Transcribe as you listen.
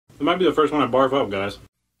It might be the first one I barf up, guys.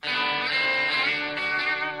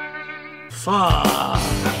 Fuck.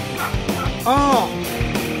 Oh!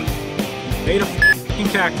 Ate a f***ing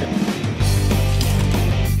cactus.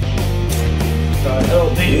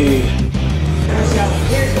 Help me.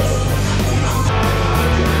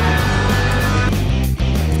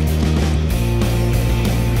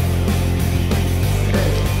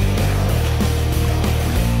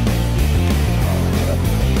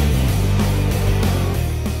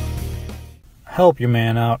 Help your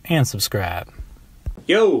man out and subscribe.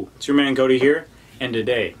 Yo, it's your man Cody here, and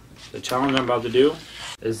today the challenge I'm about to do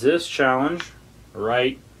is this challenge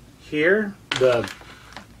right here, the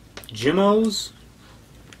Jimmo's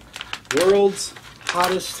World's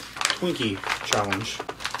Hottest Twinkie Challenge.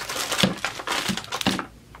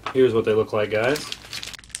 Here's what they look like, guys.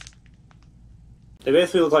 They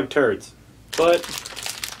basically look like turds, but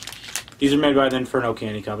these are made by the Inferno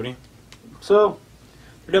Candy Company, so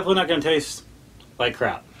they're definitely not going to taste like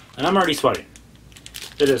crap. And I'm already sweating.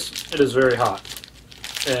 It is very hot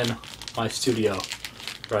in my studio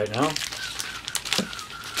right now.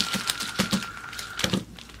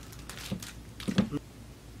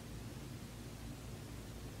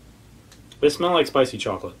 They smell like spicy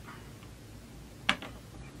chocolate.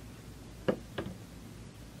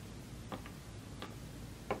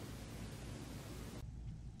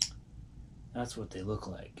 That's what they look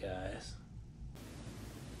like, guys.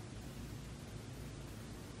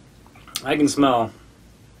 I can smell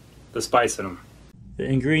the spice in them. The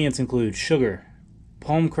ingredients include sugar,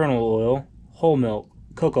 palm kernel oil, whole milk,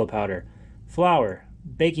 cocoa powder, flour,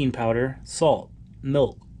 baking powder, salt,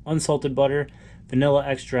 milk, unsalted butter, vanilla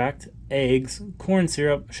extract, eggs, corn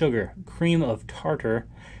syrup, sugar, cream of tartar,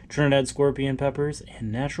 Trinidad scorpion peppers,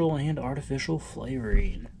 and natural and artificial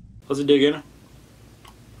flavoring. Let's dig in.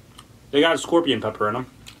 They got scorpion pepper in them.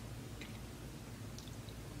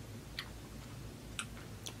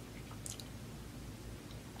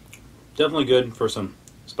 Definitely good for some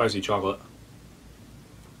spicy chocolate.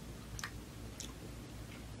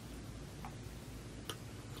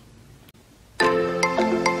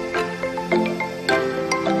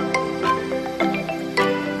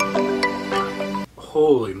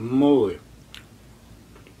 Holy moly.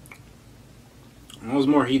 That was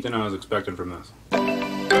more heat than I was expecting from this.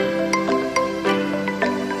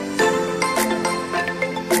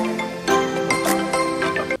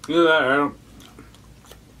 Look at that,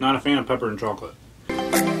 not a fan of pepper and chocolate.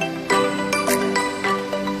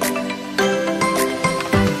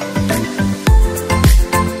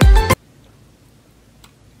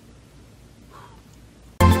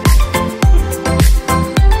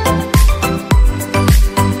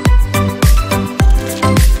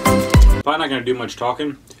 Probably not going to do much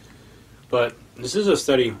talking, but this is a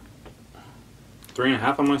steady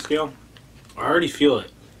 3.5 on my scale. I already feel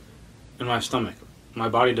it in my stomach. My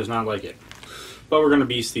body does not like it. But we're going to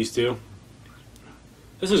beast these two.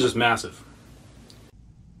 This is just massive.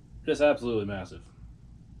 Just absolutely massive.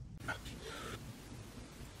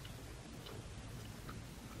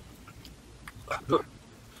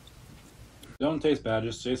 Don't taste bad,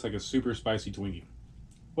 just tastes like a super spicy Twinkie.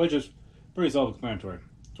 Which is pretty self-explanatory.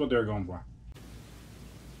 That's what they're going for.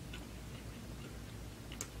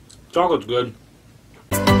 Chocolate's good.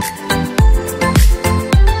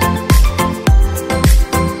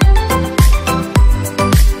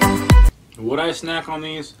 Would I snack on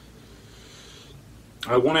these?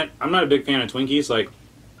 I'm not a big fan of Twinkies. Like,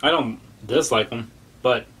 I don't dislike them,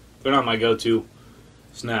 but they're not my go-to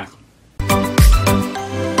snack.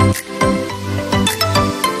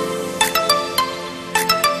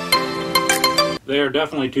 They are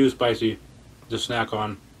definitely too spicy to snack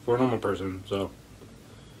on for a normal person, so.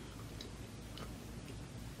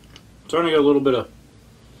 Starting to get a little bit of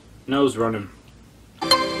nose running.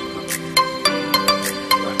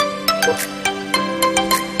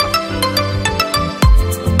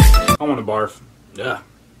 I want to barf. Yeah.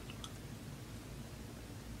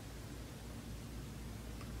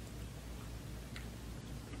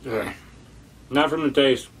 Not from the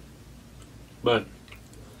taste, but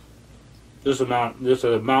this amount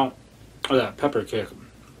of that pepper kick.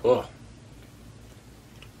 Oh.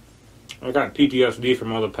 I got PTSD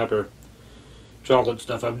from all the pepper chocolate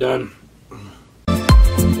stuff I've done.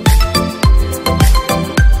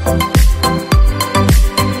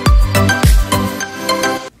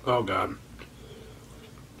 Oh God.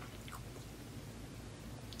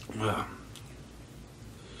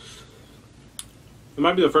 It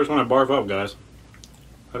might be the first one I barf up, guys.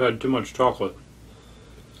 I've had too much chocolate.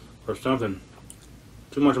 Or something.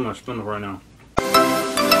 Too much in my stomach right now.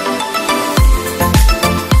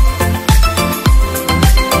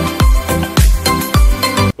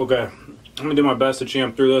 Okay, I'm gonna do my best to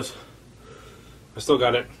champ through this. I still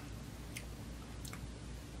got it.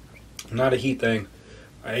 Not a heat thing.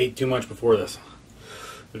 I ate too much before this.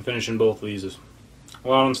 Been finishing both of these. A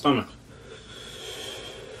lot on the stomach.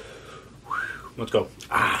 Let's go.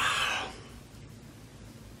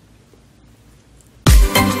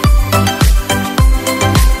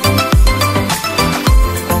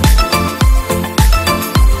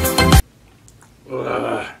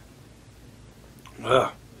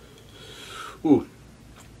 Ooh.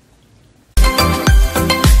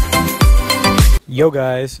 Yo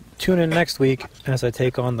guys, tune in next week as I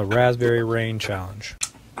take on the Raspberry Rain Challenge.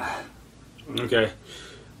 Okay,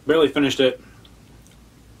 barely finished it.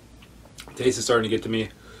 Taste is starting to get to me.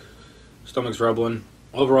 Stomach's rumbling.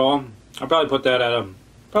 Overall, I'll probably put that at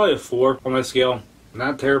probably a 4 on my scale.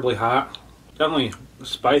 Not terribly hot. Definitely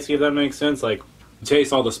spicy, if that makes sense. Like, you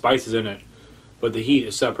taste all the spices in it, but the heat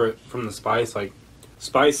is separate from the spice. Like,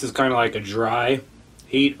 spice is kind of like a dry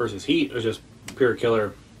heat versus heat is just pure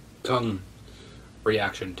killer tongue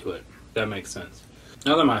reaction to it. That makes sense.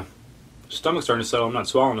 Now that my stomach's starting to settle, I'm not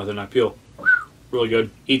swallowing nothing. I feel really good.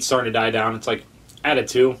 Heat's starting to die down. It's like at a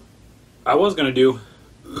 2. I was gonna do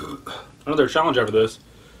another challenge after this,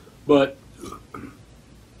 but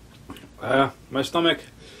my stomach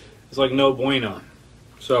is like no bueno.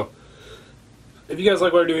 So if you guys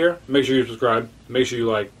like what I do here, make sure you subscribe. Make sure you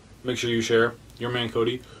like. Make sure you share. Your man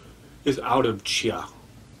Cody is out of chia.